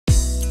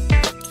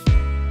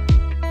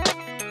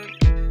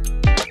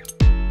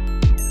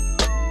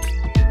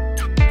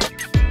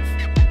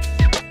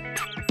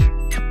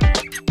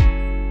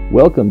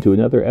Welcome to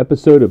another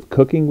episode of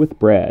Cooking with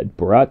Brad,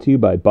 brought to you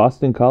by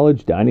Boston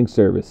College Dining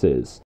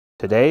Services.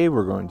 Today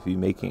we're going to be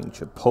making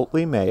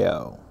Chipotle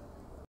Mayo.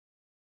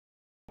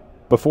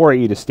 Before I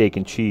eat a steak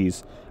and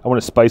cheese, I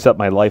want to spice up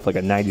my life like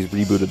a 90s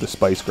reboot of the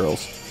Spice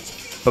Girls.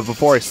 But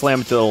before I slam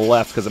it to the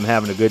left because I'm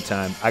having a good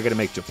time, I gotta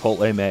make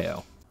Chipotle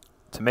Mayo.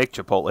 To make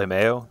Chipotle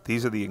Mayo,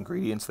 these are the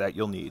ingredients that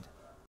you'll need.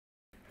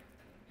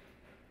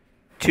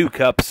 2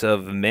 cups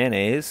of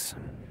mayonnaise,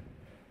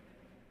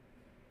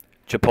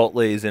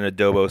 chipotles in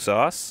adobo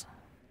sauce,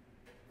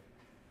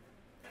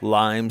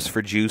 limes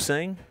for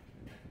juicing,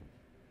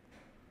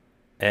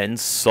 and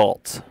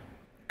salt,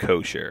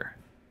 kosher.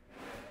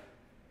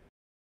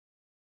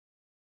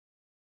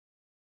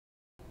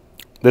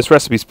 This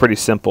recipe is pretty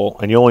simple,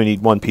 and you only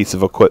need one piece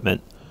of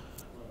equipment.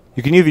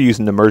 You can either use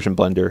an immersion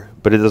blender,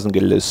 but it doesn't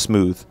get it as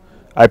smooth.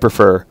 I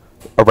prefer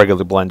a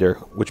regular blender,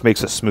 which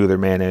makes a smoother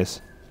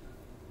mayonnaise.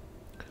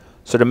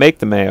 So to make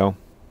the mayo,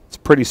 it's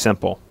pretty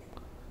simple.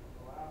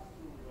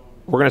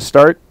 We're going to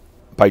start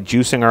by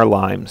juicing our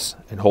limes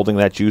and holding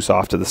that juice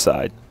off to the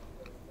side.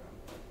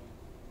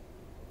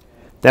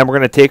 Then we're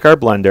going to take our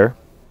blender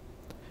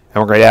and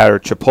we're going to add our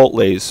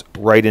chipotles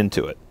right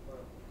into it.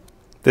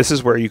 This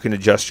is where you can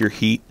adjust your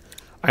heat.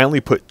 I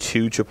only put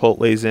 2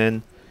 chipotles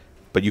in,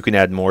 but you can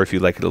add more if you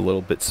like it a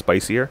little bit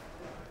spicier.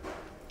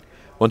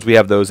 Once we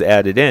have those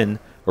added in,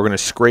 we're going to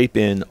scrape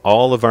in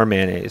all of our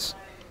mayonnaise.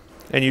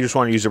 And you just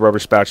want to use a rubber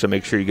spatula to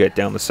make sure you get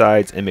down the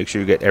sides and make sure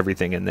you get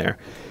everything in there.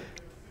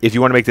 If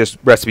you want to make this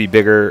recipe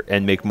bigger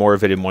and make more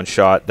of it in one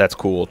shot, that's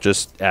cool.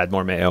 Just add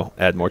more mayo,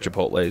 add more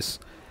chipotles.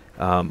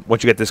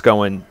 Once you get this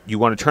going, you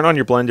want to turn on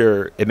your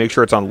blender and make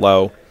sure it's on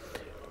low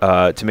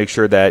to make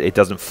sure that it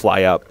doesn't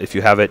fly up. If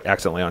you have it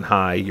accidentally on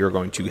high, you're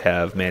going to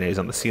have mayonnaise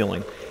on the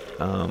ceiling,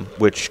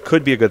 which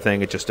could be a good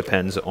thing. It just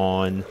depends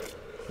on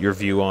your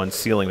view on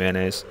ceiling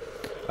mayonnaise.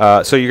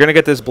 So you're going to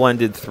get this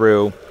blended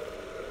through,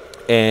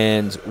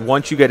 and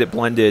once you get it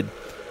blended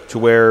to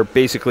where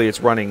basically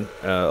it's running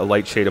a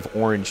light shade of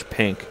orange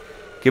pink,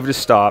 give it a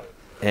stop,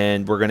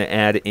 and we're going to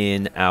add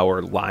in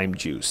our lime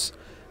juice.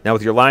 Now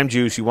with your lime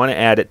juice, you want to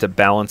add it to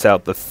balance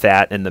out the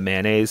fat and the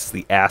mayonnaise.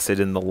 The acid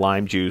in the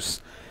lime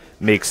juice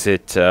makes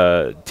it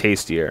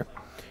tastier.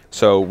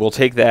 So we'll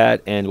take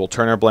that and we'll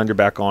turn our blender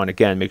back on.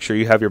 Again, make sure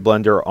you have your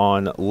blender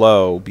on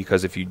low,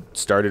 because if you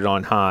start it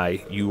on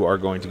high, you are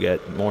going to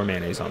get more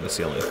mayonnaise on the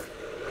ceiling.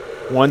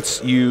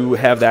 Once you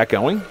have that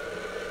going,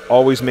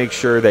 always make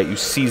sure that you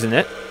season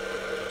it.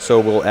 So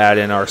we'll add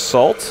in our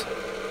salt.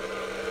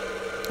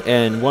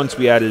 And once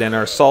we added in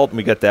our salt and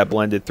we get that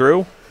blended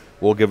through,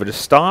 we'll give it a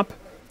stop.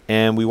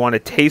 And we want to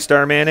taste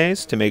our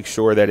mayonnaise to make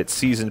sure that it's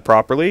seasoned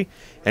properly.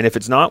 And if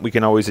it's not, we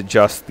can always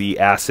adjust the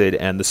acid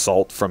and the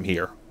salt from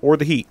here, or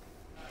the heat.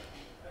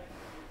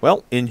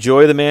 Well,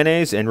 enjoy the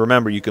mayonnaise, and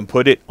remember, you can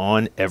put it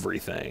on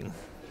everything.